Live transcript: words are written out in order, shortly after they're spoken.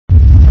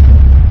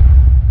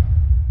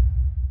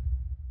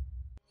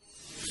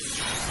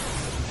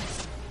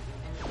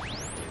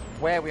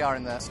Where we are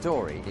in the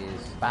story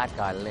is bad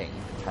guy Ling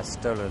has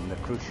stolen the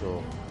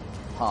crucial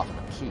part of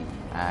a key,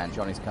 and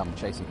Johnny's come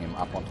chasing him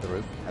up onto the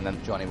roof, and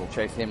then Johnny will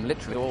chase him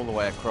literally all the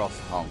way across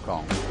Hong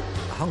Kong.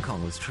 Hong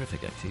Kong was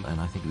terrific, actually, and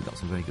I think we got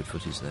some very good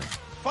footage there.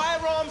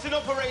 Firearms in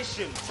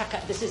operation!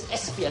 Tucker, this is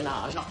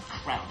espionage, not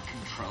crowd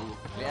control.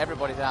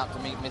 Everybody's out to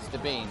meet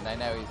Mr. Bean. They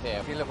know he's here.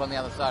 If you look on the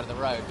other side of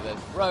the road, there's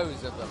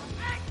rows of them.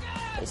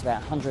 It's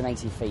about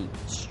 180 feet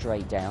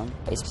straight down.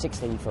 It's a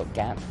 16-foot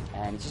gap,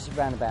 and it's just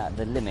around about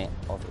the limit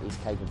of his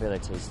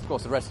capabilities. Of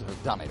course, the rest of us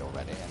have done it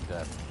already,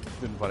 and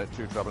didn't find it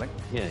too troubling.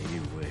 Yeah,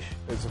 you wish.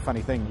 It's a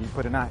funny thing, you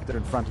put an actor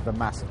in front of a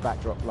massive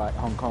backdrop like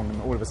Hong Kong,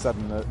 and all of a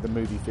sudden the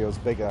movie feels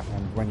bigger,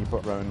 and when you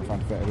put Rowan in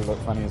front of it, it'll look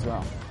funny as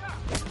well.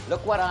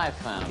 Look what I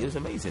found. It was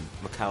amazing.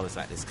 Macau is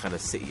like this kind of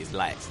city of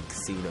lights and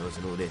casinos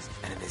and all this.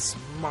 And then this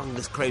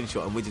humongous crane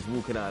shot, and we're just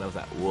walking out, and I was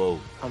like, whoa.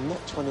 I'm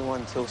not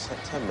 21 till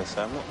September,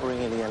 so I'm not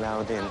really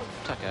allowed in.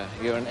 Tucker,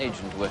 you're an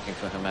agent working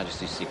for Her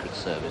Majesty's Secret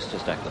Service.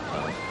 Just act the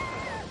part.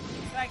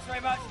 Thanks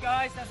very much,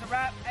 guys. That's a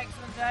wrap.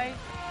 Excellent day.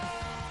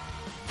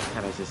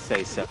 Can I just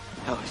say so?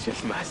 That was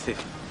just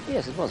massive.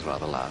 Yes, it was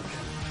rather large.